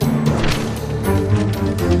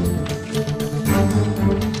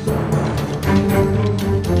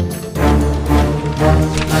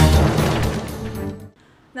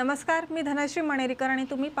नमस्कार, मी धनश्री मणेरीकर आणि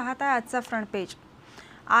तुम्ही पाहताय आजचा फ्रंट पेज।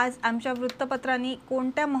 आज आमच्या वृत्तपत्रांनी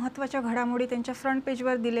कोणत्या महत्त्वाच्या घडामोडी त्यांच्या फ्रंट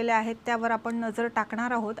पेजवर दिलेल्या आहेत त्यावर आपण नजर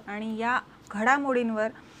टाकणार आहोत आणि या घडामोडींवर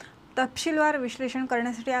तपशीलवार विश्लेषण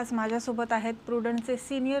करण्यासाठी आज माझ्यासोबत आहेत प्रुडंटचे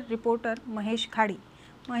सीनियर रिपोर्टर महेश खाडी।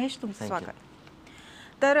 महेश, तुमचं स्वागत।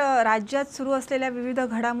 तर राज्यात सुरू असलेल्या विविध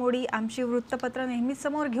घडामोडी आमची वृत्तपत्र नेहमीच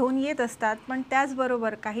समोर घेऊन येत असतात, पण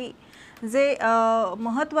त्याचबरोबर काही जे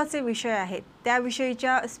महत्त्वाचे विषय आहेत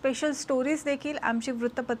त्याविषयीच्या स्पेशल स्टोरीज देखील आमची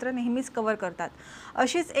वृत्तपत्र नेहमीच कव्हर करतात।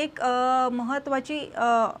 अशीच एक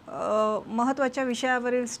महत्त्वाच्या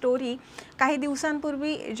विषयावरील स्टोरी काही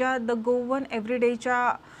दिवसांपूर्वी ज्या द गोवन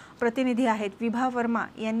एव्हरीडेच्या प्रतिनिधी आहेत विभा वर्मा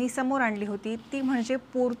यांनी समोर आणली होती, ती म्हणजे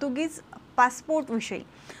पोर्तुगीज पासपोर्ट विषयी।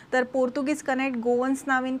 तर पोर्तुगीज कनेक्ट गोवन्स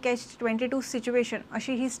नाव इन कॅच 22 सिच्युएशन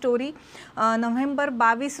अशी ही स्टोरी नोव्हेंबर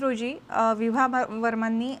 22 रोजी विभा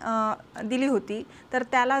वर्मांनी दिली होती। तर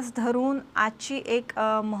त्यालाच धरून आजची एक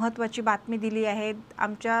महत्त्वाची बातमी दिली आहे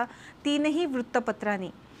आमच्या तीनही वृत्तपत्रांनी।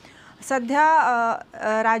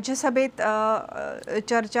 सध्या राज्यसभेत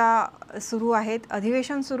चर्चा सुरू आहेत,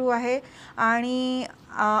 अधिवेशन सुरू आहे आणि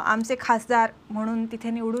आमचे खासदार म्हणून तिथे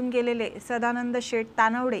निवडून गेलेले सदानंद शेठ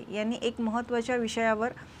तानवडे यांनी एक महत्त्वाच्या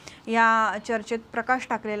विषयावर या चर्चेत प्रकाश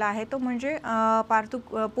टाकलेला आहे, तो म्हणजे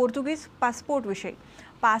पोर्तुगीज पासपोर्ट विषय।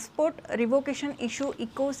 Passport revocation issue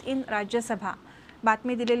echoes in Rajya Sabha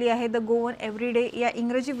बातमी दिलेली आहे द गोवन एव्हरीडे या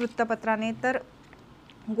इंग्रजी वृत्तपत्राने। तर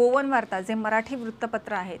गोवन वार्ता जे मराठी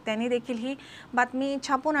वृत्तपत्र आहे त्यांनी देखील ही बातमी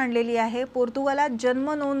छापून आणलेली आहे। पोर्तुगालात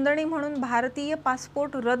जन्म नोंदणी म्हणून भारतीय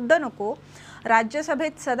पासपोर्ट रद्द नको,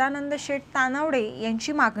 राज्यसभेत सदानंद शेठ तानवडे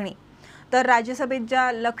यांची मागणी। तर राज्यसभेत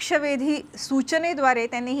ज्या लक्षवेधी सूचनेद्वारे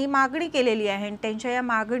त्यांनी ही मागणी केलेली आहे आणि त्यांच्या या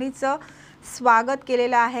मागणीचं स्वागत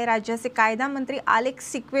केलेलं आहे राज्याचे कायदा मंत्री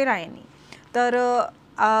अलेक्स सिक्वेरा यांनी। तर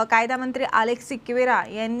कायदा मंत्री अलेक्स सिक्वेरा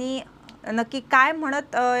यांनी नक्की काय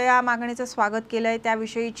म्हणत या मागणीचं स्वागत केलं आहे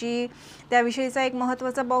त्याविषयीचा एक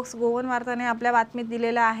महत्त्वाचा बॉक्स गोवन वार्ताने आपल्या बातमीत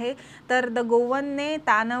दिलेला आहे। तर द गोवनने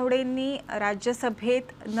तानवडेंनी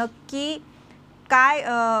राज्यसभेत नक्की काय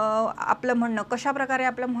आपलं म्हणणं, कशा प्रकारे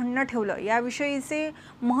आपलं म्हणणं ठेवलं याविषयीचे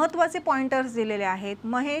महत्त्वाचे पॉइंटर्स दिलेले आहेत।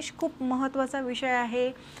 महेश, खूप महत्त्वाचा विषय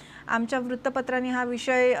आहे, आमच्या वृत्तपत्रांनी हा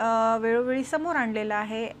विषय वेळोवेळी समोर आणलेला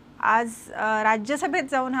आहे। आज राज्यसभेत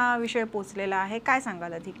जाऊन हा विषय पोचलेला आहे, काय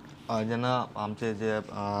सांगाल अधिक? ज्यांना आमचे जे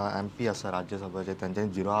MP आसा राज्यसभेचे त्यांच्यानी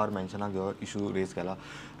 0 आवर मेन्शनाक ह्यो इशू रेज केला।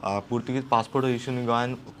 पोर्तुगीज पासपोर्ट इशून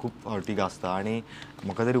गोंयान खूप टिका आसता आणि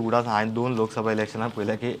म्हाका तरी उगडास हांवें 2 लोकसभा इलेक्शनां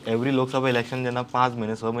पळयल्या की एवरी लोकसभा इलेक्शन जेन्ना 5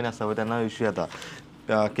 म्हयने 6 म्हयने आसता तेन्ना इशू येता,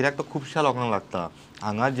 कित्याक तो खुबशा लोकांक लागता।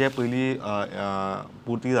 हांगा जे पयलीं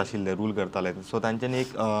पोर्तुगीज आशिल्ले रूल करताले, सो तांच्यांनी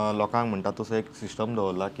एक लोकांक म्हणटा तसो एक सिस्टम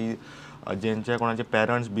दवरला की जेंचे कोणाचे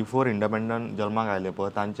पेरंट्स बिफोर इंडिपेंडंट जल्माक आयले पळय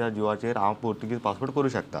तांच्या जिवाचेर हांव पोर्तुगीज पासपोर्ट करूं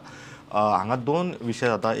शकता। हांगा 2 विशय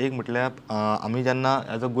जाता। एक म्हटल्यार आमी जेन्ना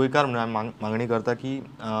एज अ गोंयकार म्हणून मागणी करता की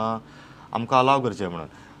आमकां अलाव करचें म्हणून,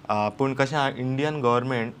 पूण कशें इंडियन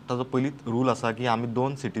गव्हर्मेंट ताजो पयलींच रूल आसा की आमी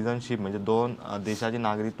 2 सिटीजनशीप म्हणजे 2 देशाचें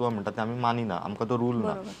नागरिकत्व म्हणटा तें आमी मानिना, आमकां तो रूल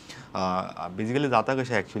ना। बेजिकली जाता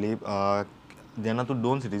कशें एक्चुअली जेन्ना तूं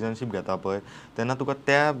 2 सिटीजनशीप घेता पळय तेन्ना तुका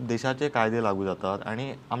त्या देशाचे कायदे लागू जातात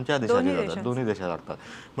आणि आमच्या देशाचे जातात, दोन्ही देशाचे लागतात।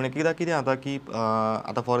 पूण एकदां कितें जाता की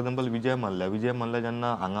आतां फॉर एक्झाम्पल विजय मल्ल्या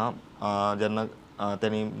जेन्ना हांगा जेन्ना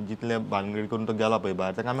त्यांनी जितले भानगडी करून तो गेला पळय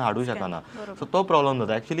भायर, ताका आमी हाडूं शकना, सो तो प्रॉब्लेम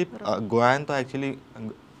जाता। एक्चुअली गोंयान तो एक्चुअली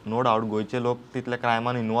नो डावट गोंयचे लोक तितले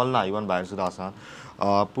क्रायमान इनवॉल्व ना, इवन भायर सुद्दां आसा,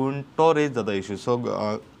 पूण तो रेज जाता इशू। सो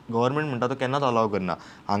गव्हर्मेंट म्हणटा तो केन्नाच अलाव करना।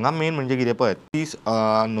 हांगा मेन म्हणजे कितें पळय 30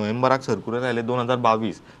 नोव्हेंबराक सर्क्युलर आयले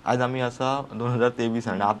 2022, आज आमी आसा 2023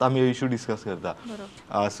 आनी आतां आमी इशू डिस्कस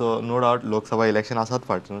करता। So no doubt Lok Sabha election आसात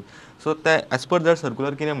फाटसून, सो ते एज पर दॅट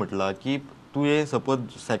सर्क्युलर कितें म्हटलां की तुवें सपोज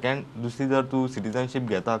दुसरी जर तूं सिटीजनशीप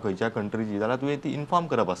घेता खंयच्या कंट्रीची जाल्यार तुवें ती इन्फॉर्म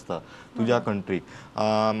करप आसता तुज्या कंट्रीक।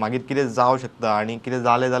 मागीर कितें जावं शकता आनी कितें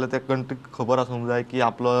जालें जाल्यार त्या कंट्रीक खबर आसूंक जाय की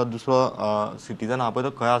आपलो दुसरो सिटीजन आहा पळय तो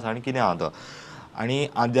खंय आसा आनी कितें आहा तो। आणि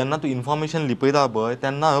जेन्ना तूं इन्फॉर्मेशन लिपयता पळय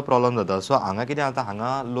तेन्ना हो प्रॉब्लेम जाता। सो हांगा कितें जाता,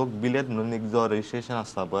 हांगा लोक बिलेत म्हणून एक जो रजिस्ट्रेशन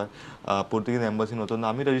आसता पळय पोर्तुगीज एम्बसीन वचून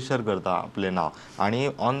आमी रजिस्टर करता आपलें नांव आनी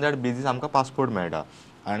ऑन दॅट बेजीस आमकां पासपोर्ट मेळटा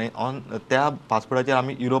आनी त्या पासपोर्टाचेर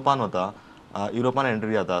आमी युरोपान वता, युरोपान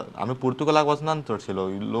एंट्री जाता। आमी पोर्तुगालाक वचनात चडशे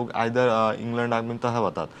लोक आयदर इंग्लंडाक बीन तशे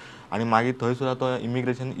वतात आनी मागीर थंय सुद्दां तो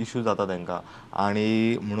इमिग्रेशन इश्यू जाता तांकां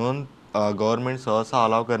आनी म्हणून गव्हर्मेंट सहसा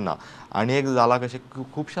अलाव करना। आनी एक जाला कशें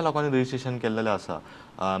खुबशा लोकांनी रजिस्ट्रेशन केल्लेलें आसा,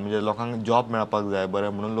 म्हणजे लोकांक जॉब मेळपाक जाय बरें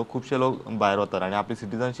म्हणून खुबशे लोक भायर वतात आनी आपली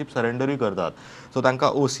सिटीजनशीप सरेंडरूय करतात. सो तांकां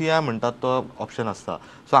OCI म्हणटात तो ऑप्शन आसता.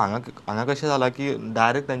 सो हांगा कशें जालां की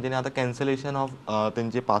डायरेक्ट तेंच्यांनी आतां कॅन्सलेशन ऑफ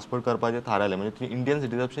तेंचे पासपोर्ट करपाचें थारायलें, म्हणजे ती इंडियन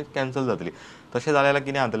सिटीजनशीप कॅन्सल जातली. तशें जालें जाल्यार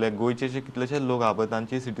कितें जातलें, गोंयचे जे कितलेशेच लोक आहा पळय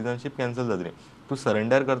तांची सिटीजनशीप कॅन्सल जातली. तूं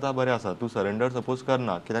सरेंडर करता बरें आसा, तूं सरेंडर सपोज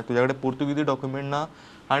करना कित्याक तुज्या कडेन पोर्तुगीजी डॉक्युमेंट ना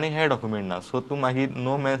आनी हे डॉक्युमेंट ना. सो तूं मागीर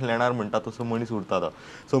नो मॅन्स लँडार म्हणटा तसो मनीस उरता तो.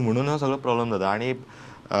 सो म्हणून हो सगळो प्रॉब्लेम जाता. आनी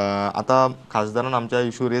आतां खासदारान आमच्या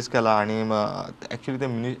इशू रेज केला आनी एक्चुली ते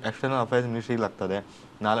एक्सटर्नल अफेर्स मिनिस्ट्रीक लागता ते,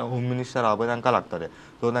 नाल्यार होम मिनिस्टर आहा पळय तांकां लागता ते.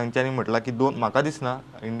 सो तांच्यांनी म्हटलां की म्हाका दिसना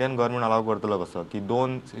इंडियन गव्हर्मेंट अलाव करतलो कसो की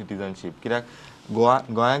 2 सिटीजनशीप. कित्याक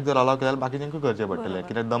गोंयाक जर अलाव केल्यार बाकीच्यांकूय करचें पडटलें.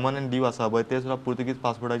 कित्याक दमन एंड दीव आसा पळय ते सुद्दां पुर्तुगीज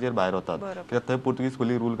पासपोर्टाचेर भायर वतात, कित्याक थंय पुर्तुगीज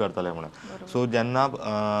फुली रूल करताले म्हणून. सो जेन्ना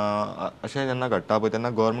अशें जेन्ना घडटा पळय तेन्ना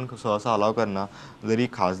गव्हर्मेंट सहसा अलाव करना. जरी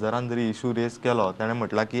खासदारान जरी इशू रेज केलो, ताणें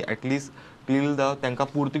म्हटलां की एटलिस्ट टील तांकां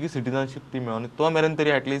पुर्तुगीज सिटीजनशीप ती मेळोनी तो मेरेन तरी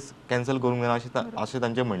एटलिस्ट कॅन्सल करूंक जाय अशें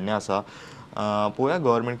तांचें म्हणणें आसा. पळोवया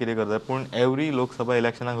गव्हर्मेंट कितें करता. पूण एवरी लोकसभा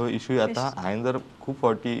इलेक्शनाक हो इशू येता. हांवें जर खूब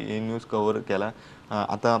फावटी ही न्यूज कवर केला.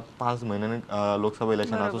 आतां 5 म्हयन्यांनी लोकसभा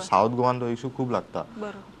इलेक्शन आसा. सो सावथ गोवान तो इशू खूब लागता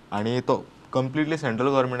आनी तो कंप्लिटली सेंट्रल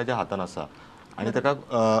गव्हर्मेंटाच्या हातान आसा. आनी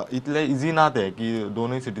ताका इतलें इजी ना तें की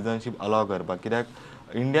दोनूय सिटीजनशीप अलाव करपाक. कित्याक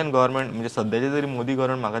इंडियन गव्हर्मेंट म्हणजे सद्याचे जरी मोदी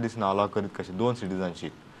गव्हर्मेंट म्हाका दिसना अलाव करीत कशें 2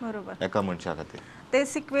 सिटीजनशीप एका मनशा खातीर. ते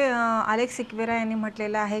अलेक्स सिक्वेरा यांनी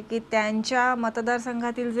म्हटलेलं आहे की त्यांच्या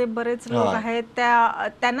मतदारसंघातील जे बरेच लोक आहेत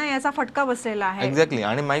त्यांना याचा फटका बसलेला आहे. एक्झॅक्टली.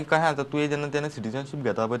 आनी मागीर कशें जाता, तुवें जेन्ना सिटीजनशीप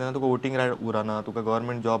घेता पळय तेन्ना तुका वोटींग रायट उरना, तुका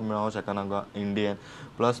गव्हर्मेंट जॉब मेळोंक शकना इंडियन.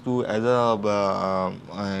 प्लस तूं एज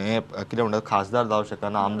हे कितें म्हणटा खासदार जावंक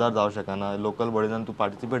शकना, आमदार जावंक शकना, लोकल बॉडीजान तूं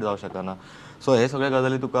पार्टिसिपेट जावंक शकना. सो हे सगळे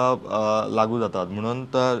गजाली तुका लागू जातात. म्हणून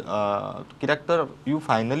तर कित्याक तर you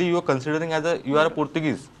R considering age you are a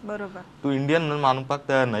पोर्तुगीज. बरोबर. तूं इंडियन म्हणून मानपाक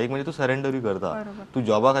तयार ना. एक म्हणजे तूं सरेंडरूय करता. तूं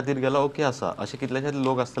जॉबा खातीर गेला ओके आसा. अशे कितलेशेच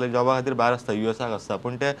लोक आसतले जॉबा खातीर भायर आसता, USAक आसता,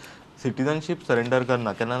 पूण ते सिटीजनशीप सरेंडर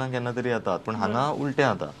करना, केन्ना ना केन्ना तरी येतात. पूण हांगा उलटें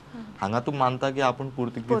जाता. हांगा तूं मानता की आपूण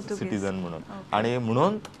पोर्तुगीज सिटीजन म्हणून, आनी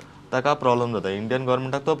म्हणून ताका प्रॉब्लेम जाता. इंडियन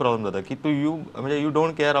गव्हर्मेंटाक तो प्रॉब्लेम जाता की तूं म्हणजे you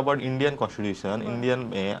don't care about Indian constitution,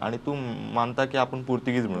 Indian हें, आनी तूं मानता की आपूण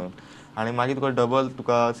पोर्तुगीज म्हणून. आनी मागीर तुका डबल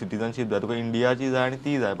सिटीजनशीप जाय, तुका इंडियाची जाय आनी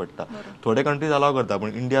ती जाय पडटा. थोडे कंट्रीज अलाव करता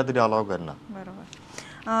पूण इंडिया तरी अलाव करना.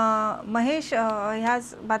 बरोबर. महेश,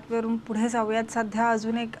 ह्याच बातमीवरून पुढे जाऊयात. सध्या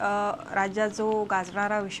अजून एक राज्यात जो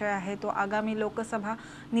गाजणारा विषय आहे तो आगामी लोकसभा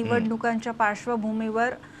निवडणुकांच्या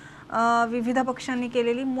पार्श्वभूमीवर विविध पक्षांनी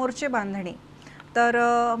केलेली मोर्चे बांधणी. तर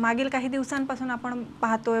मागील काही दिवसांपासून आपण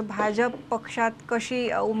पाहतोय भाजप पक्षात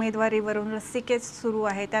कशी उमेदवारीवरून रस्सीखेच सुरू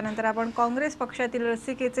आहे. त्यानंतर आपण काँग्रेस पक्षातील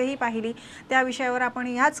रस्सीखेचही पाहिली. त्या विषयावर आपण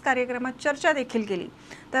याच कार्यक्रमात चर्चा देखील केली.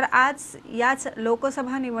 तर आज याच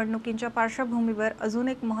लोकसभा निवडणुकींच्या पार्श्वभूमीवर अजून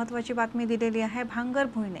एक महत्त्वाची बातमी दिलेली आहे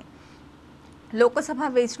भांगरभुईने. लोकसभा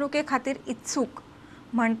वेचणुकीखातीर इच्छुक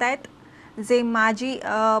म्हणतायत जे माजी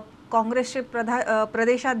काँग्रेसचे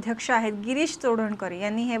प्रदेशाध्यक्ष आहेत गिरीश चोडणकर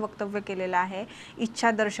यांनी हे वक्तव्य केलेलं आहे.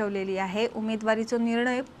 इच्छा दर्शवलेली आहे. उमेदवारीचा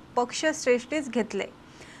निर्णय पक्षश्रेष्ठीच घेतले.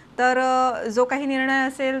 तर जो काही निर्णय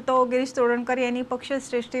असेल तो गिरीश चोडणकर यांनी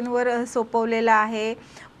पक्षश्रेष्ठींवर सोपवलेला आहे.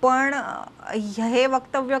 पण हे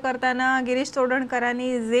वक्तव्य करताना गिरीश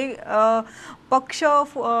चोडणकरांनी जे पक्ष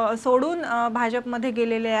सोडून भाजपमध्ये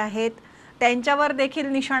गेलेले आहेत त्यांच्यावर देखील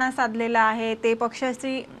निशाणा साधलेला आहे. ते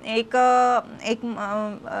पक्षाची एक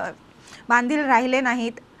बांधील राहिले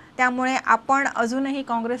नाहीत. त्यामुळे आपण अजूनही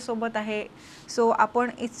काँग्रेससोबत आहे. सो आपण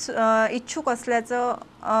इच्छुक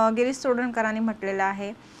असल्याचं गिरीश चोडणकरांनी म्हटलेलं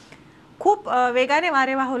आहे. खूप वेगाने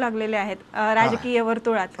वारे वाहू लागलेले आहेत राजकीय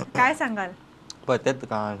वर्तुळात. काय सांगाल? पळय तेच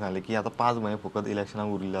सांगलें की आतां 5 म्हयने फकत इलेक्शनाक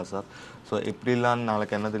उरिल्ले आसात. सो एप्रिलान नाल्यार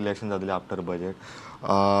केन्ना तरी इलेक्शन जातली आफ्टर बजेट.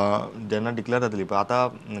 जेन्ना डिक्लेअर जातली पळय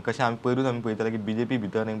आतां कशें आमी पळयताले की BJP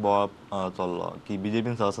भितर एक बोवाळ चल्लो की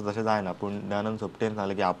BJPन सहसा तशें जायना. पूण दयानंद सोपटेन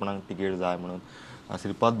सांगलें की आपणाक तिकेट जाय म्हणून.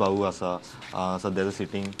 श्रीपाद भाऊ आसा सद्याचो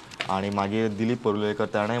सिटींग, आनी मागीर दिलीप पर्वळेकर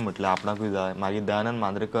ताणेंय म्हटलें आपणाकूय जाय. मागीर दयानंद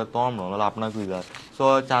मांद्रेकर तो म्हणलो आपणाकूय जाय.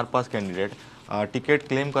 So 4-5 candidate. टिकेट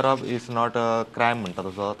क्लेम करप इज नॉट अ क्रायम म्हणटा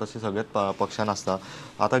तसो तशें सगळेच पक्षान आसता.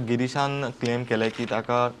 आतां गिरीशान क्लेम केलें की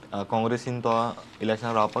ताका काँग्रेसीन तो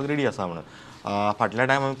इलेक्शनाक रावपाक रेडी आसा म्हणून. फाटल्या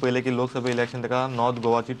टायम आमी पळयलें की लोकसभा इलेक्शन ताका नॉर्थ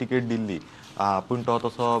गोवाची टिकेट दिल्ली, पूण तो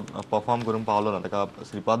तसो परफॉर्म करून पावलो ना. ताका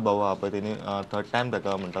श्रीपाद भाऊ आहा पळय तेणी 3rd टायम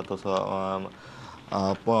ताका म्हणटा तसो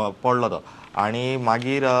पडलो तो. आनी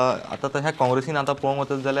मागीर आतां तशें काँग्रेसीन आतां पळोवंक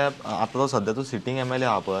वचत जाल्यार आतां तो सद्याचो सिटींग MLA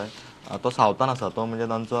आहा पळय तो सावथान आसा. तो म्हणजे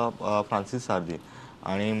तांचो फ्रांसीस सार्दी.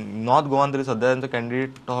 आणि नॉर्थ गोवान तरी सध्या त्यांचो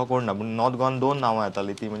कॅन्डिडेट तो कोण ना, पूण नॉर्थ गोवान 2 नांवां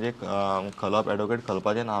येतालीं. ती म्हणजे खलप एडवोकेट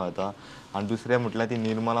खलपाचें नांव येता आनी दुसरें म्हटल्यार ती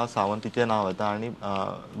निर्मला सावंतीचें नांव येता आनी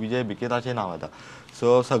विजय बिकेताचें नांव येता.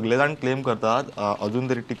 सो सगळे जाण क्लेम करतात. अजून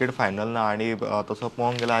तरी टिकेट फायनल ना आनी तसो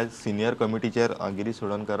पळोवंक गेल्यार आयज सिनियर कमिटीचेर गिरीश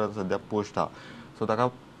चोडणकर सध्या पोस्ट आहा. सो ताका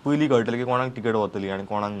पयलीं कळटलें की कोणाक टिकेट वतली आनी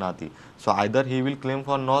कोणाक ना ती. So either he will claim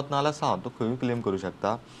for north नाल्यार सावथ, तो खंयूय क्लेम करूं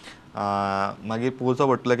शकता. मागीर पळोवचो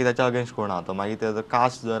पडटलें की ताच्या अगेन्स्ट कोण आहा तो. मागीर ते जर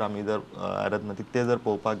कास्ट जर आमी जर अरेथमेटीक ते जर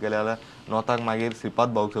पळोवपाक गेले जाल्यार नॉर्थाक मागीर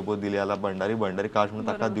श्रीपाद भाऊक सपोज दिली जाल्यार भंडारी कास्ट म्हणून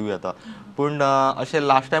ताका दिवं येता. पूण अशें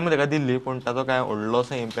लास्ट टायमूय ताका दिल्ली, पूण ताचो कांय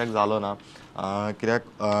व्हडलोसो इम्पॅक्ट जालो ना. कित्याक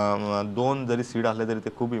 2 जरी सीट आसले तरी ते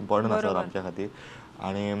खूब इम्पॉर्टंट आसात आमच्या खातीर.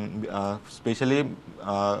 आनी स्पेशली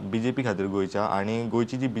BJP खातीर गोंयच्या, आनी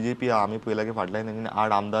गोंयची जी BJP आहा, आमी पळयलां की फाटल्यान तेंच्यांनी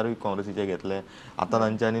 8 आमदारूय काँग्रेसीचे घेतले. आतां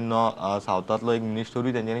तांच्यांनी सावथांतलो एक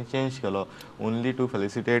मिनिस्टरूय तेंच्यांनी चेंज केलो, ओन्ली टू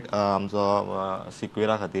फेलिसिटेट आमचो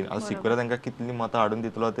सिक्वेरा खातीर. आतां सिक्वेरा तांकां कितलीं मतां हाडून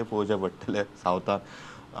दितलो तें पळोवचें पडटलें सावथान.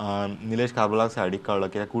 निलेश कार्बलाक सायडीक काडलो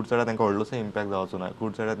कित्याक कुडचड्यार तांकां व्हडलोसो इम्पॅक्ट जावचो ना.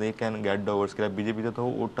 कुडचड्यार they can get the votes कित्याक BJPचो तो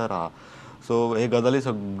वोटर आहा. सो हे गजाली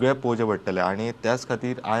सगळे पळोवचे पडटले आनी त्याच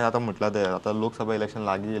खातीर हांवें आतां म्हटलां तें आतां लोकसभा इलेक्शन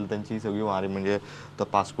लागीं येयलें तेंची सगळी वारी म्हणजे तो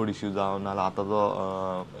पासपोर्ट इश्यू जावन नाल्यार आतां जो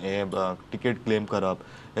हे टिकेट क्लेम करप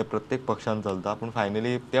हे प्रत्येक पक्षान चलता. पूण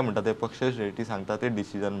फायनली ते म्हणटा ते पक्ष स्ट्रेटी सांगता ते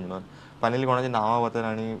डिसिजन म्हणून. फायनली कोणाची नांवां वतले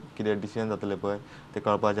आनी कितें डिसिजन जातलें पळय ते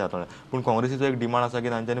कळपाचें जातलें. पूण काँग्रेसीचो एक डिमांड आसा की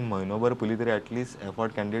तांच्यांनी म्हयनोभर पयलीं तरी एटलीस्ट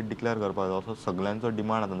एफर्ट कॅन्डिडेट डिक्लेअर करपाक जाय, असो सगळ्यांचो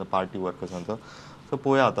डिमांड आसा पार्टी वर्कर्सांचो. सो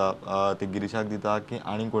पळोवया आतां ते गिरीशाक दिता की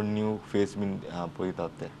आनी कोण न्यू फेस बीन पळयतात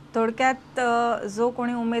ते. थोडक्यात जो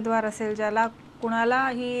कोणी उमेदवार असेल, ज्याला कुणाला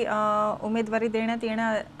ही उमेदवारी देण्यात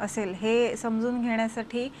येणार असेल, हे समजून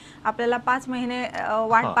घेण्यासाठी आपल्याला 5 महिने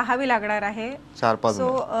वाट पाहावी लागणार आहे. 4-5 सो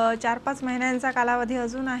 4-5 महिन्यांचा कालावधी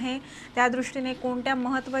अजून आहे. त्या दृष्टीने कोणत्या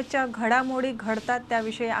महत्त्वाच्या घडामोडी घडतात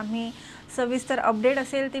त्याविषयी आम्ही सविस्तर अपडेट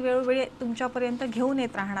असेल ती वेळोवेळी तुमच्यापर्यंत घेऊन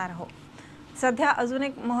येत राहणार आहोत. सध्या अजून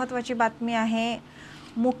एक महत्त्वाची बातमी आहे.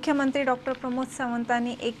 मुख्यमंत्री डॉक्टर प्रमोद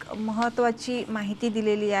सावंतांनी एक महत्त्वाची माहिती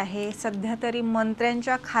दिलेली आहे. सध्या तरी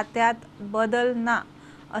मंत्र्यांच्या खात्यात बदल ना,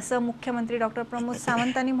 असं मुख्यमंत्री डॉक्टर प्रमोद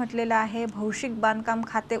सावंतांनी म्हटलेलं आहे. भौशिक बांधकाम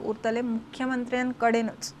खाते उरतले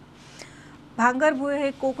मुख्यमंत्र्यांकडेनच. भांगरभुई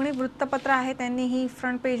हे कोकणी वृत्तपत्र आहे, त्यांनी ही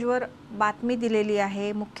फ्रंट पेजवर बातमी दिलेली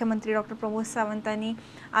आहे. मुख्यमंत्री डॉक्टर प्रमोद सावंतांनी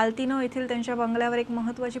आल्तिनो येथील त्यांच्या बंगल्यावर एक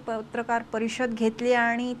महत्त्वाची पत्रकार परिषद घेतली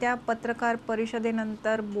आणि त्या पत्रकार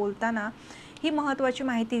परिषदेनंतर बोलताना ही महत्त्वाची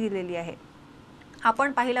माहिती दिलेली आहे.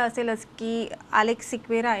 आपण पाहिलं असेलच की अलेक्स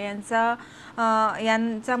सिक्वेरा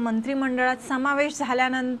यांचा मंत्रिमंडळात समावेश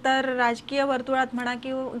झाल्यानंतर राजकीय वर्तुळात म्हणा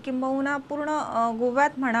किंबहुना पूर्ण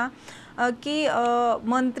गोव्यात म्हणा की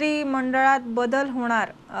मंत्रिमंडळात बदल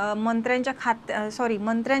होणार, मंत्र्यांच्या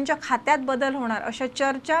खात्यात बदल होणार अशा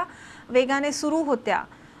चर्चा वेगाने सुरू होत्या.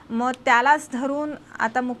 मग त्यालाच धरून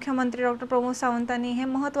आता मुख्यमंत्री डॉक्टर प्रमोद सावंतांनी हे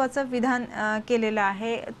महत्त्वाचं विधान केलेलं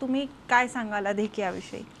आहे. तुम्ही काय सांगाल अधिक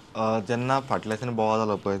याविषयी? जेन्ना फाटल्या दिसांनी बोवाळ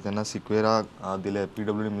जालो पळय तेन्ना सिक्वेरा दिले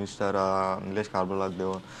PWD मिनिस्टर निलेश कार्बलाक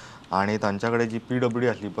देवन, आनी तांच्या कडेन जी PWD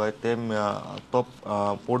आसली पळय ते तो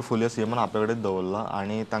पोर्टफोलियो CMन आपल्या कडेन दवरला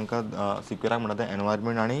आनी तांकां सिक्वेराक म्हणटा ते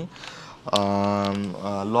एनवायरमेंट आनी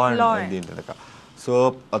लॉ एंड दिले ताका. सो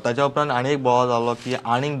ताच्या उपरांत आनी एक बोवाळ जालो की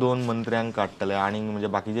आनीक 2 मंत्र्यांक काडटले, आनीक म्हणजे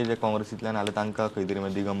बाकीचे जे काँग्रेसींतल्यान आले तांकां खंय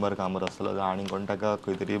तरी दिगंबर कामत आसतलो आनी कोण ताका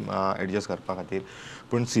खंय तरी एडजस्ट करपा खातीर.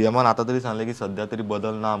 पूण CMन आतां तरी सांगलें की सध्या तरी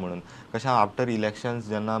बदल ना म्हणून. कशें आफ्टर इलेक्शन्स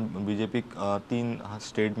जेन्ना BJPक 3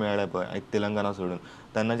 स्टेट मेळ्ळे पळय, एक तेलंगणा सोडून,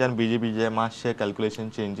 तेन्नाच्यान BJPचे मातशे कॅल्क्युलेशन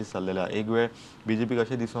चेंजीस जाल्लेले आहा. एक वेळ BJPक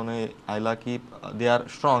अशें दिसून आयला की they are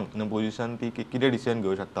strong in a position ती कितें डिसिजन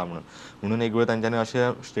घेवं शकता म्हणून एक वेळ तांच्यांनी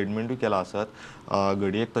अशें स्टेटमेंटूय केला आसत.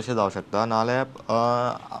 घडयेक तशें जावं शकता, नाजाल्यार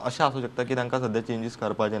अशें आसूं शकता की तांकां सध्या चेंजीस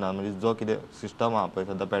करपाचे ना, म्हणजे जो कितें सिस्टम आहा पळय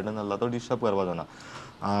सध्या पॅटर्न जाल्ला तो डिस्टर्ब करपाचो ना.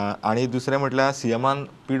 आनी दुसरें म्हटल्यार CMन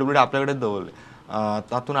PWD आपल्या कडेन दवरले.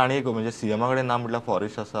 तातूंत आनी एक म्हणजे CMा कडेन ना म्हटल्यार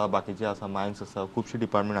फॉरेस्ट आसा, बाकीचे आसा, मायन्स आसा, खुबशी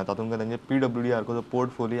डिपार्टमेंट आसा. तातूंत तेंचे PWD सारको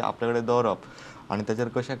पोर्टफोलियो आपल्या कडेन दवरप आनी ताचेर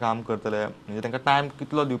कशें काम करतले म्हणजे तांकां टायम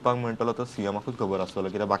कितलो दिवपाक मेळटलो तो CMाकूच खबर आसतलो,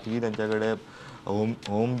 कित्याक बाकीची तेंच्या कडेन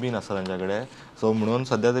होम बीन आसा तेंच्या कडेन. सो म्हणून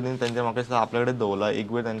सध्या तरी तेंचे म्हाका दिसता आपल्या कडेन दवरला.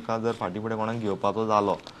 एक वेळ तांकां जर फाटीं फुडें कोणाक घेवपाचो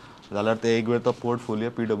जालो जाल्यार ते एक वेळ तो पोर्टफोलियो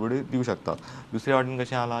PWD दिवं शकतात. दुसरे वाटेन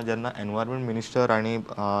कशें जालां, जेन्ना एनवायरमेंट मिनिस्टर आनी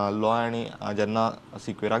लॉ आनी जेन्ना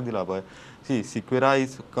सिक्वेराक दिला पळय, Sequeira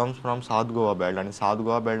comes from south Goa belt आनी सावथ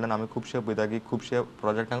गोवा बेल्टान आमी खुबशे पळयता की खुबशे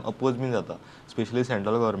प्रोजेक्टांक अपोज बीन जाता, स्पेशली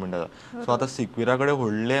सेंट्रल गव्हर्मेंटाचा. सो आतां सिक्वेरा कडेन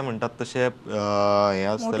व्हडले म्हणटात तशे हें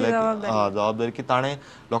आसतलें जबाबदारी की ताणें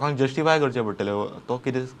लोकांक जस्टिफाय करचें पडटलें तो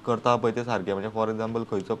कितें करता पळय तें सारकें. म्हणजे फॉर एग्जांपल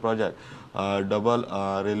खंयचो project double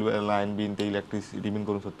railway line bin ते इलेक्ट्रिसिटी बीन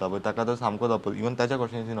करूंक सोदता पळय ताका तो सामकोच अपोज, इवन त्याच्या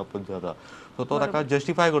कॉन्स्टिट्युएन्सीन अपोज जाता. सो तो ताका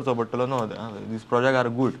जस्टिफाय करचो पडटलो न्हू, दीस प्रोजेक्ट आर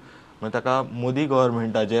गूड. म्हणजे ताका मोदी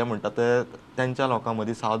गव्हर्मेंटा जे म्हणटा ते त्यांच्या लोकां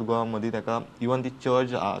मदीं सावथ गोवा मदीं ताका इवन ती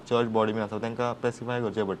चर्च बॉडी बीन आसा तांकां स्पेसिफाय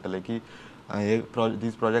करचें पडटलें की हे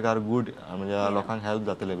दीस प्रोजेक्ट आर गूड, म्हणजे लोकांक हेल्प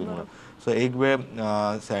जातले बीन म्हणून. सो एक वेळ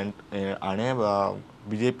हाणें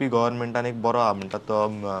BJP गव्हर्मेंटान एक बरो म्हणटा तो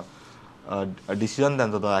डिसिजन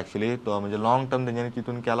त्यांचा तो ॲक्च्युली तो म्हणजे लाँग टर्म तेंच्यांनी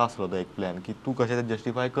चिंतून केला आसलो तो एक प्लॅन की तूं कशें ते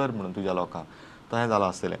जस्टिफाय कर म्हणून तुज्या लोकांक. तशें जालां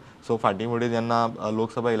आसतलें. सो फाटीं फुडें जेन्ना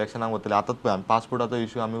लोकसभा इलेक्शनाक वतले, आतांच पळय पासपोर्टाचो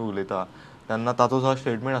इश्यू आमी उलयता तेन्ना ताचो जो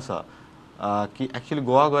स्टेटमेंट आसा की ॲक्च्युली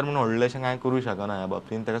गोवा गव्हर्मेंट व्हडलेशें कांय करूं शकना ह्या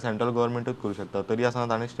बाबतींत, ताका सेंट्रल गव्हर्मेंटूच करूं शकता. तरी आसतना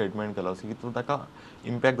ताणें स्टेटमेंट केलो की तो ताका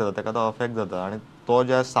इम्पॅक्ट जाता, ताका तो अफेक्ट जाता, आनी तो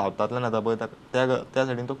ज्या सावथांतल्यान येता पळय त्या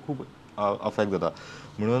सायडीन तो खूब अफेक्ट जाता.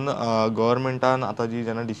 म्हणून गव्हर्मेंटान आतां जी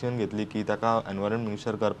जेन्ना डिसिजन घेतली की ताका एनवायरमेंट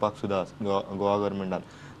मिनिस्टर करपाक सुद्दां गोवा गव्हर्मेंटान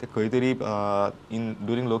ते खंय तरी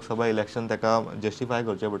ड्युरींग लोकसभा इलेक्शन ताका जस्टिफाय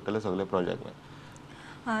करचे पडटले सगळे प्रोजेक्ट.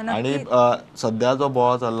 आणि सध्या जो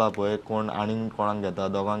बोवाळ चल्ला पळय कोण आनीक कोणाक घेता,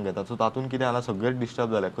 दोगांक घेता, सो तातूंत कितें जाला सगळेच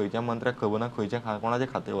डिस्टर्ब जाले. खंयच्या मंत्र्याक खबर ना कोणाचे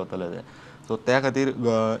खातें वतले ते. सो त्या खातीर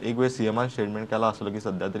एक वेळ CMान स्टेटमेंट केला आसलो की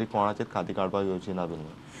सध्या तरी कोणाचेच खातीं काडपाक येवची ना बीन.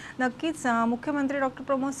 नक्कीच मुख्यमंत्री डॉक्टर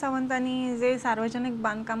प्रमोद सावंतांनी जे सार्वजनिक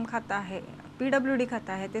बांधकाम खातं आहे, PWD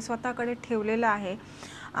खातं आहे, ते स्वतःकडे ठेवलेलं आहे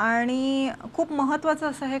आणि खूप महत्त्वाचं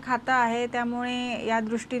असं हे खातं आहे. त्यामुळे या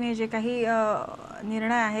दृष्टीने जे काही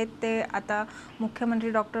निर्णय आहेत ते आता मुख्यमंत्री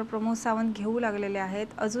डॉक्टर प्रमोद सावंत घेऊ लागलेले आहेत.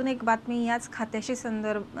 अजून एक बातमी याच खात्याशी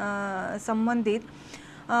संबंधित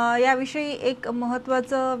याविषयी एक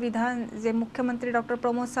महत्त्वाचं विधान जे मुख्यमंत्री डॉक्टर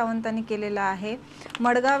प्रमोद सावंतांनी केलेलं आहे.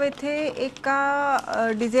 मडगाव येथे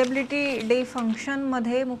एका डिझेबिलिटी डे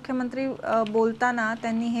फंक्शनमध्ये मुख्यमंत्री बोलताना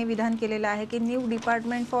त्यांनी हे विधान केलेलं आहे की new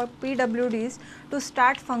department for PWDs to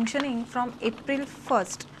start functioning from April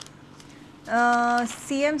 1st.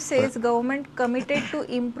 CM says government committed to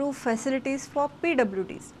improve facilities for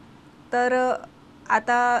PWDs. तर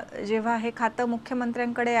आता जेव्हा हे खातं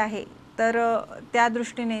मुख्यमंत्र्यांकडे आहे तर त्या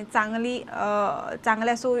दृष्टीने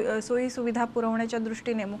चांगल्या सोयी सुविधा पुरवण्याच्या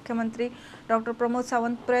दृष्टीने मुख्यमंत्री डॉक्टर प्रमोद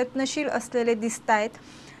सावंत प्रयत्नशील असलेले दिसत आहेत.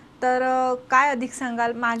 तर काय अधिक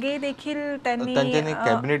सांगाल? मागे देखील त्यांनी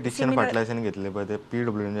कॅबिनेट डिसिजन फाटल्याच्यान घेतले पळय ते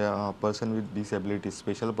PWD म्हणजे person with disability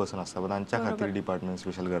special person आसता पळय तांच्या खातीर डिपार्टमेंट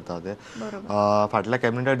स्पेशल करता ते. फाटल्या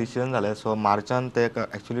कॅबिनेटाक डिसिजन जालें. सो मार्चान ते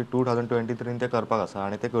ॲक्च्युली 2023 ते करपाक आसा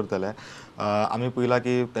आनी ते करतले. आमी पळयलां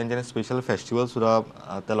की तेंच्यांनी स्पेशल फेस्टिवल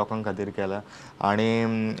सुद्दां त्या लोकां खातीर केल्या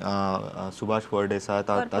आनी सुभाष फळदेसाय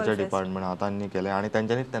ताचे डिपार्टमेंट आहा तांणी केलें आनी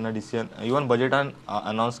तेंच्यांनी तेन्ना डिसिजन इवन बजेटान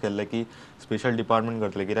अनावन्स केल्लें की स्पेशल डिपार्टमेंट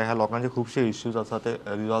करतले कित्याक ह्या लोकांचे खुबशे इश्यूज आसा ते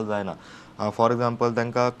रिजॉल्व जायना. फॉर एग्जाम्पल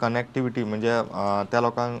तांकां कनेक्टिविटी म्हणजे त्या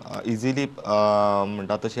लोकांक इजिली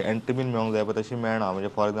म्हणटा तशी एंट्री बीन मेळोंक जाय पळय तशी मेळना. म्हणजे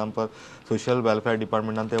फॉर एग्जाम्पल सोशल वेलफेअर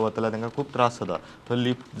डिपार्टमेंटान ते वतले तांकां खूब त्रास जाता. थंय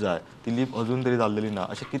लिफ्ट जाय, ती लिफ्ट अजून तरी जाल्लेली ना.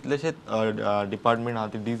 अशे कितलेशेच डिपार्टमेंट आहा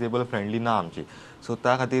ती डिसेबल फ्रेंडली ना आमची. सो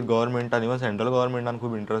त्या खातीर गव्हर्मेंटान इवन सेंट्रल गव्हर्मेंटान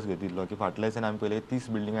खूब इंट्रस्ट घेतिल्लो की फाटल्या दिसांनी आमी पयले 30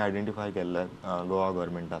 बिल्डिंग आयडेंटिफाय केल्ले गोवा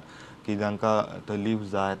गव्हर्मेंटान की जांकां थंय लिफ्ट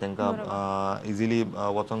जाय, तांकां इजिली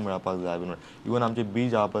वचोंक मेळपाक जाय म्हणून. इवन आमचे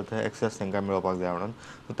बीच आहा पळय थंय एक्सेस तांकां मेळपाक जाय म्हणून.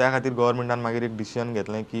 सो त्या खातीर गव्हर्मेंटान मागीर एक डिसिजन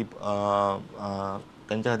घेतलें की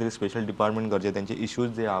तेंच्या खातीर स्पेशल डिपार्टमेंट करचें. तेंचे इश्यूज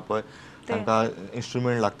जे आहा पळय तांकां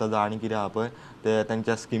इंस्ट्रुमेंट लागता जावं आनी कितें आहा पळय ते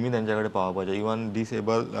तेंच्या स्किमी तेंच्या कडेन पावोवपाचे. इवन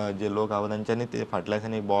डिसेबल जे लोक आहा तेंच्यांनी ते फाटल्या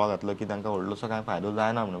दिसांनी एक बोवाळ घातलो की तांकां व्हडलोसो कांय फायदो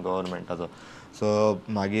जायना म्हणून गव्हर्मेंटाचो. सो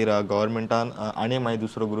मागीर गव्हर्मेंटान आनी मागीर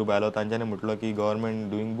दुसरो ग्रूप आयलो तांच्यांनी म्हटलो की गव्हर्मेंट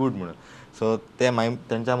डुईंग गूड म्हणून. सो ते मागीर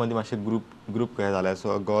तेंच्या मदीं मातशे ग्रूप कशें जाले.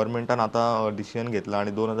 सो गव्हर्मेंटान आतां डिसिजन घेतलां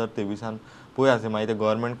आनी 2023 पळोवया मागीर ते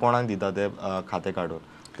गव्हर्मेंट कोणाक दिता ते खातें काडून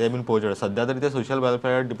ते बीन पळोवचें. सध्या तरी ते सोशल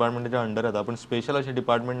वेलफेअर डिपार्टमेंटाच्या अंडर येता पूण स्पेशल अशे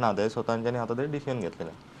डिपार्टमेंट ना ते. सो तांच्यांनी आतां ते डिसिजन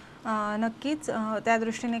घेतलेलें. नक्कीच त्या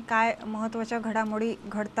दृष्टीने काय महत्त्वाच्या घडामोडी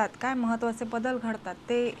घडतात, काय महत्त्वाचे बदल घडतात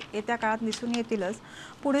ते येत्या काळात दिसून येतीलच.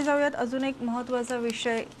 पुढे जाऊयात. अजून एक महत्त्वाचा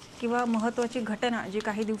विषय किंवा महत्त्वाची घटना जी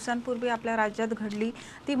काही दिवसांपूर्वी आपल्या राज्यात घडली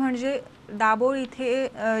ती म्हणजे दाभोळ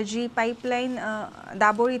इथे जी पाईपलाईन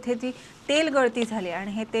दाभोळ इथे ती तेल गळती झाली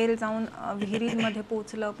आणि हे तेल जाऊन विहिरींमध्ये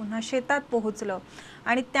पोहोचलं, पुन्हा शेतात पोहोचलं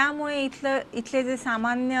आणि त्यामुळे इथले जे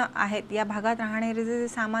सामान्य आहेत, या भागात राहणारे जे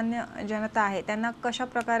सामान्य जनता आहे त्यांना कशा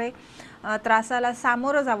प्रकारे त्रासाला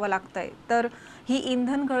सामोरं जावं लागतंय. तर ही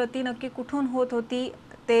इंधन गळती नक्की कुठून होत होती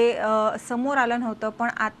ते समोर आलं नव्हतं, पण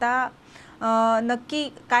आता नक्की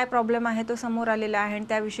काय प्रॉब्लेम आहे तो समोर आलेला आहे आणि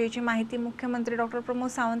त्याविषयीची माहिती मुख्यमंत्री डॉक्टर प्रमोद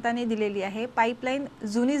सावंतांनी दिलेली आहे. पाईपलाईन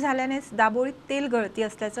जुनी झाल्यानेच दाभोळीत तेल गळती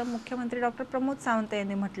असल्याचं मुख्यमंत्री डॉक्टर प्रमोद सावंत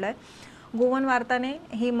यांनी म्हटलंय. गोवन वार्ताने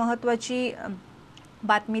ही महत्त्वाची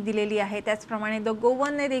बातमी दिलेली आहे. त्याचप्रमाणे द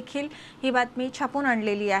गोवनने देखील ही बातमी छापून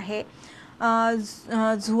आणलेली आहे.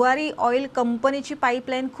 झुआरी ऑइल कंपनीची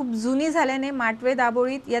पाईपलाईन खूप जुनी झाल्याने माटवे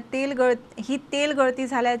दाबोळीत ही तेल गळती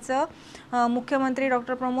झाल्याचं मुख्यमंत्री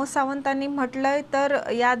डॉक्टर प्रमोद सावंतांनी म्हटलंय. तर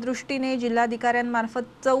या दृष्टीने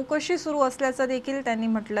जिल्हाधिकाऱ्यांमार्फत चौकशी सुरू असल्याचं देखील त्यांनी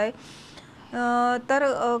म्हटलंय. तर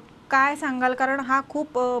काय सांगाल, कारण हा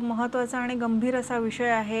खूप महत्त्वाचा आणि गंभीर असा विषय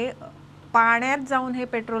आहे. पाण्यात जाऊन हे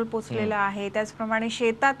पेट्रोल पोचलेलं आहे, त्याचप्रमाणे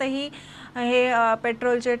शेतातही हे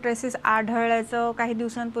पेट्रोलचे ट्रेसेस आढळल्याचं काही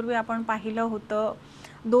दिवसांपूर्वी आपण पाहिलं होतं.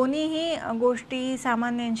 दोन्हीही गोष्टी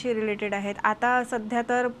सामान्यांशी रिलेटेड आहेत. आता सध्या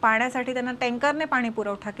तर पाण्यासाठी त्यांना टँकरने पाणी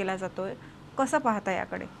पुरवठा केला जातोय. कसं पाहता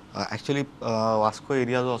याकडे? ॲक्च्युली वास्को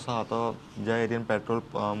एरिया जो आसा तो ज्या Ariane petrol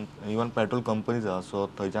pump even petrol companies आसा सो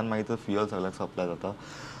थंयच्यान मागीर तो फ्युअल सगळ्याक सप्लाय जाता.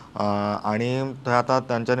 आणि थंय आतां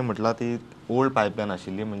तांच्यांनी म्हटलां ती ओल्ड पायपलायन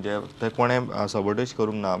आशिल्ली, म्हणजे थंय कोणें सबोटेज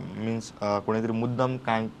करूंक ना, मिन्स कोणें तरी मुद्दम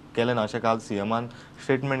कांय केलें ना अशें काल सीएमान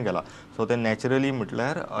स्टेटमेंट केला. सो ते नॅचरली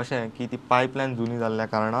म्हटल्यार अशें की ती पायपलायन जुनी जाल्ल्या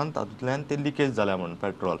कारणान तातूंतल्यान ते लिकेज जाल्या म्हणून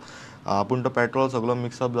पेट्रोल. पूण तो पेट्रोल सगळो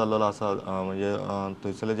मिक्सअप जाल्लो आसा, म्हणजे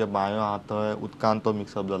थंयसरले जे बांयो आहा थंय उदकान तो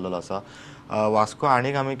मिक्सअप जाल्लो आसा. वास्को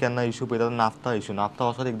आनीक आमी केन्ना इशू पळयता नाफ्ता इशू. नाफ्ता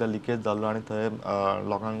असोच एकदां लिकेज जाल्लो आनी थंय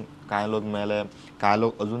लोकांक कांय लोक मेले, कांय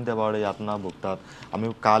लोक अजून त्या बाबडे यातना भोगतात. आमी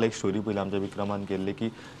काल एक स्टोरी पळयली आमच्या विक्रमान केल्ली की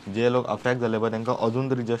जे लोक अफेक्ट जाले पळय तांकां अजून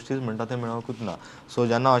तरी जस्टीस म्हणटा तें मेळोंकूच ना. सो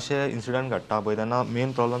जेन्ना अशे इन्सिडंट घडटा पळय तेन्ना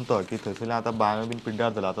मेन प्रॉब्लम तो की थंयसरले आतां बांयो बीन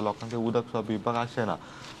पिड्ड्यार जाला. आतां लोकांक उदक सुद्दां पिवपाक आसचें ना.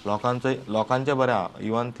 लोकांचें बरें आहा,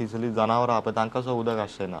 इवन थंयसरलीं जनावरां आहा पळय तांकां सुद्दां उदक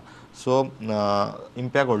आसचें ना. सो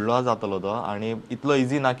इम्पॅक्ट व्हडलो जातलो तो. आनी इतलो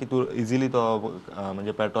इजी ना की तूं इजिली तो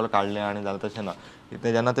म्हणजे पेट्रोल काडलें आनी जालें तशें ना.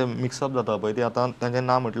 ते जेन्ना ते मिक्सअप जाता पळय ते आतां तांचें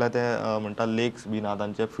ना म्हटल्यार ते म्हणटा लेक्स बीन आहा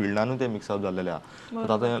तांचे फिल्डानूय ते मिक्सअप जाल्लेले आहा. सो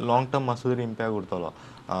तातूंत लॉंग टर्म मातसो तरी इम्पॅक्ट उरतलो.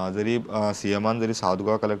 जरी सीएमान जरी सावथ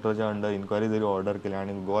गोवा कलेक्टराच्या अंडर इन्क्वायरी जरी ऑर्डर केली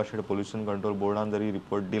आनी गोवा स्टेट पोल्युशन कंट्रोल बोर्डान जरी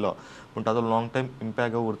रिपोर्ट दिलो, पूण ताचो लॉंग टर्म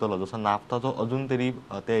इम्पॅक्ट हो उरतलो. जसो नाफ्ताचो अजून तरी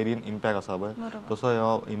त्या एरियेन इम्पॅक्ट आसा पळय तसो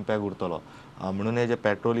हो इम्पॅक्ट उरतलो. म्हणून हे जे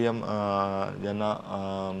पेट्रोलियम जेन्ना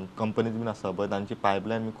कंपनीज बीन आसता पळय तांची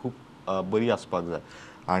पायपलायन खूब बरी आसपाक जाय.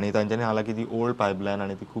 आनी तांच्यांनी सांगलां की ती ओल्ड पायपलायन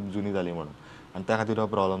आनी ती खूब जुनी जाली म्हणून, आनी त्या खातीर हो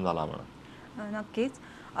प्रॉब्लम जाला म्हणून. नक्कीच.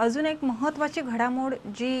 अजून एक महत्त्वाची घडामोड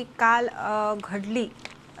जी काल घडली,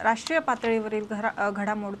 राष्ट्रीय पातळीवरील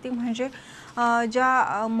घडामोड, ती म्हणजे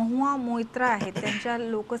ज्या महुआ मोइत्रा आहेत त्यांच्या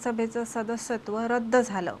लोकसभेचं सदस्यत्व रद्द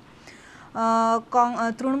झालं.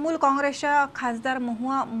 तृणमूल काँग्रेसच्या खासदार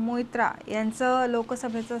महुआ मोइत्रा यांचं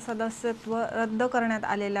लोकसभेचं सदस्यत्व रद्द करण्यात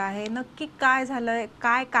आलेलं आहे. नक्की काय झालंय,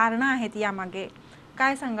 काय कारणं आहेत यामागे,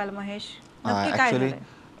 काय सांगाल महेश? नक्की काय झालंय?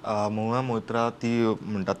 महुआ मोइत्रा ती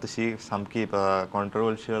म्हणटात तशी सामकी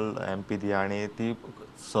कॉन्ट्रोवर्शियल एमपी ती, आनी ती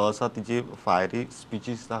सहसा तिची फायरी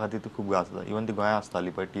स्पिचीस खातीर ती खूब गाजता. इवन ती गोंयांत आसताली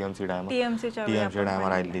पळय टीएमसी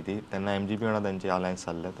टायमार आयिल्ली ती, तेन्ना एमजीपी वांगडा तांची अलायन्स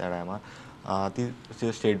जाल्लें त्या टायमार.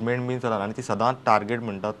 ती स्टेटमेंट बीन चलना आनी ती सदांच टार्गेट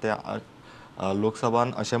म्हणटात ते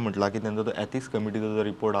लोकसभान अशें म्हटलां की तेंचो तो एथिक्स कमिटीचो जो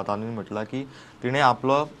रिपोर्ट आहा तातूंत म्हटलां की तिणें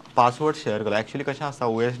आपलो पासवर्ड शेअर केलो. एक्चुअली कशें आसता,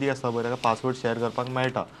 ओएसडी आसता पळय ताका पासवर्ड शेअर करपाक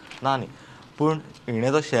मेळटा ना न्ही, पूण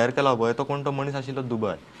हिणें जो शेअर केला पळय तो कोण तो मनीस आशिल्लो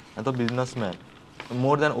दुबय आनी तो businessman.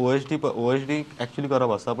 More than OSD actually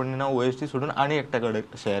करप आसता, पूण हिणें ओएसडी सोडून आनी एकट्या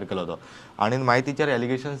कडेन शेअर केलो तो. आनी मागीर तिचेर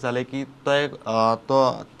एलिगेशन्स जाले की तो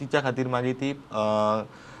तिच्या खातीर मागीर ती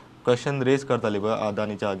क्वेश्चन रेज करताली पळय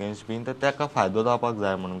अदानीच्या अगेन्स्ट बीन, तर ताका फायदो जावपाक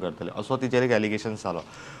जाय म्हणून करताले, असो तिचेर एक एलिगेशन्स जालो.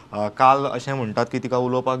 काल अशें म्हणटात की तिका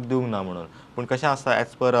उलोवपाक दिवंक ना म्हणून, पूण कशें आसता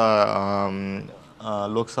एज पर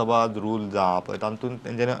लोकसभा रूल जो आहा पळय तातूंत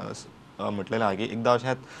तेंच्यांनी म्हटलेलें आहा की एकदां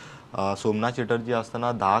अशेंच सोमनाथ चॅटर्जी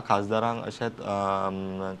आसतना 10 खासदारांक अशेंच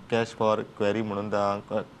कॅश फॉर क्वेरी म्हणून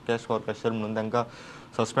कॅश फॉर क्वेश्चन म्हणून तांकां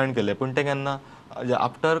सस्पेंड केले, पूण ते केन्ना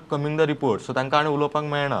after coming the report so तांकां आनी उलोवपाक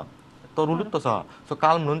मेळना. तो रुलूच तसो आहा. सो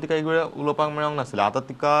काल म्हणून तिका एक वेळ उलोवपाक मेळोंक नासलें. आतां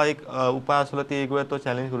तिका एक उपाय आसलो, ती एक वेळ तो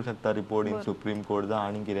चॅलेंज करूं शकता रिपोर्ट इन सुप्रीम कोर्ट जावं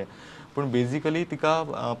आनी कितें. पूण बेजिकली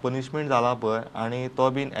तिका पनिशमेंट जाला पळय आनी तो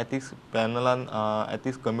बीन एथिक्स पॅनलान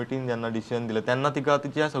एथिक्स कमिटीन जेन्ना डिसिजन दिलें तेन्ना तिका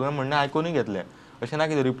तिचें सगळें म्हणणें आयकूनय घेतलें. अशें ना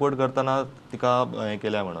की रिपोर्ट करतना तिका हें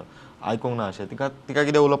केलें म्हणून आयकूंक ना अशें. तिका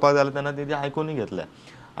कितें उलोवपाक जालें तेन्ना तेजें आयकूनय घेतलें.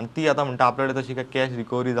 आनी ती आतां म्हणटा आपल्या कडेन तशी काय कॅश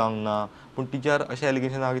रिकवरी जावंक ना, पूण तिचेर अशें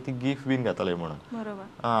एलिगेशन आहा की ती गिफ्ट बीन घेताली म्हणून.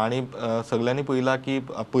 आनी सगळ्यांनी पळयलां की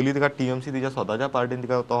पयलीं तिका टीएमसी तिच्या स्वताच्या पार्टीन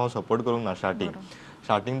तिका तो सपोर्ट करूंक ना.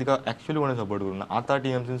 स्टार्टींग तिका एक्चुअली कोणें सपोर्ट करूंक ना. आतां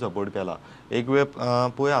टीएमसीन सपोर्ट केला. एक वेळ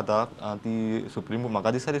पळय आतां ती सुप्रीम,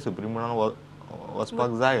 म्हाका दिसता ती सुप्रीम कोर्टान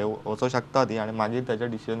वचपाक जाय, वचूं शकता ती, आनी मागीर ताचें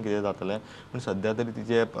डिसिजन कितें जातलें. पूण सद्या तरी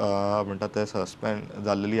तिचे म्हणटा ते सस्पेंड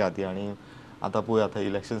जाल्लेली आहा ती, आनी आतां पळय आतां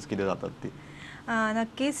इलेक्शन्स कितें जातात ती.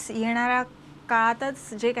 नक्कीच येणाऱ्या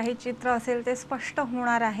काळातच जे काही चित्र असेल ते स्पष्ट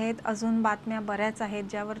होणार आहेत. अजून बातम्या बऱ्याच आहेत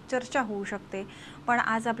ज्यावर चर्चा होऊ शकते, पण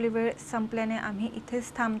आज आपली वेळ संपल्याने आम्ही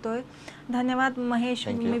इथेच थांबतोय. धन्यवाद महेश.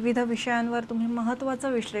 विविध विषयांवर तुम्ही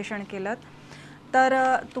महत्त्वाचं विश्लेषण केलं. तर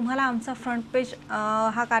तुम्हाला आमचा फ्रंट पेज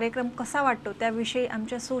हा कार्यक्रम कसा वाटतो त्याविषयी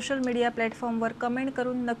आमच्या सोशल मीडिया प्लॅटफॉर्मवर कमेंट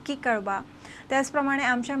करून नक्की कळवा. त्याचप्रमाणे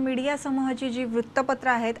आमच्या मीडिया समूहाची जी वृत्तपत्र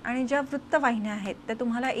आहेत आणि ज्या वृत्तवाहिन्या आहेत त्या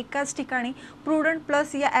तुम्हाला एकाच ठिकाणी प्रुडंट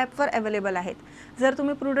प्लस या ॲपवर अवेलेबल आहेत. जर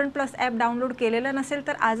तुम्ही प्रुडंट प्लस ॲप डाउनलोड केलेलं नसेल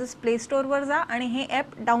तर आजच प्ले स्टोअरवर जा आणि हे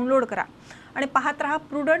ॲप डाउनलोड करा आणि पाहत राहा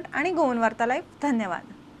प्रुडंट आणि गोवन वार्ता लाईव्ह.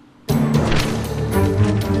 धन्यवाद.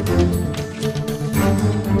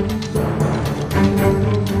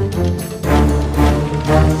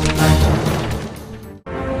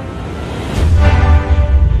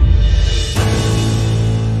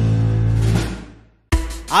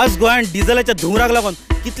 आज गोंयांत डिझेलाच्या धुंवराक लागून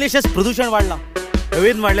कितलेशेच प्रदूषण वाढला.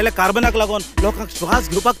 हवेन वाडलेल्या कार्बनाक लागून लोकांक श्वास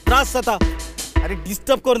घेवपाक त्रास जाता. अरे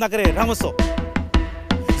डिस्टर्ब करू नाका रे, राम असो.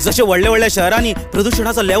 जशे व्हडल्या व्हडल्या शहरांनी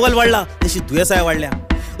प्रदूषणाचो लेवल वाडला तशी दुयेंसांय वाडल्या.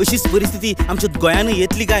 अशीच परिस्थिती आमच्या गोंयानूय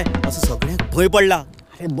येतली काय असो सगळ्यांक भंय पडला.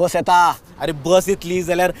 अरे बस येता. अरे बस येतली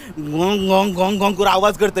जाल्यार गोंग गोंग गोंग गोंग करून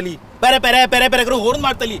आवाज करतली, पेरे पेरे पेरे पेरे करून हॉर्न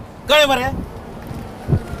मारतली. कळ्ळें मरे?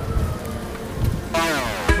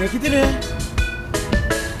 हे कितें रे?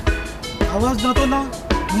 आवाज जातो ना,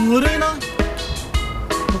 मोरय ना.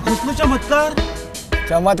 कसलो चमत्कार?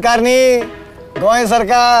 चमत्कार न्ही, गोंय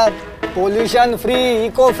सरकार pollution free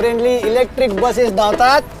eco friendly electric buses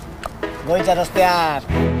धांवतात गोंयच्या रस्त्यार.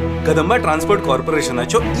 कदंबा ट्रान्सपोर्ट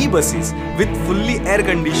कॉर्पोरेशनाच्यो e buses with fully air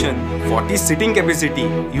condition, 40 seating capacity,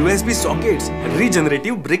 USB sockets,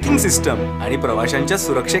 regenerative braking system आणि प्रवाशांच्या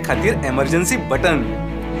सुरक्षे खातीर एमर्जन्सी बटन.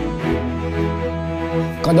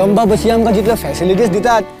 कदंबा बसी आमकां जितल्यो फॅसिलिटीज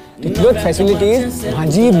दितात तितल्योच फॅसिलिटीज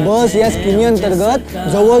माझी बस या स्किमी अंतर्गत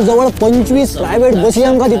जवळ जवळ 25 प्रायव्हेट बसी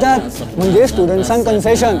आमकां दितात. म्हणजे स्टुडंट्सांक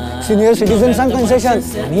कन्सेशन, सिनियर सिटीजन्सांक कन्सेशन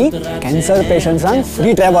आणि कॅन्सर पेशंट्सांक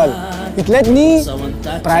फ्री ट्रॅव्हल. इतलेच न्ही,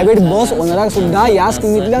 प्रायव्हेट बस ओनराक सुद्धा ह्या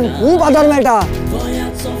स्किमींतल्यान खूप आदार मेळटा.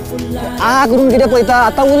 करून कितें पळयता,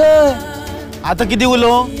 आतां उलय. आता किती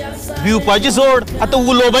उलो? भिवपाची सोड, आता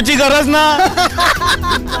उलोवपाची गरज ना.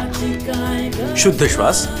 शुद्ध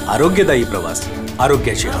श्वास, आरोग्यदायी प्रवास,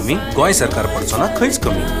 आरोग्याची हमी गोंय सरकार पडचो ना खंयच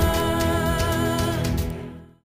कमी.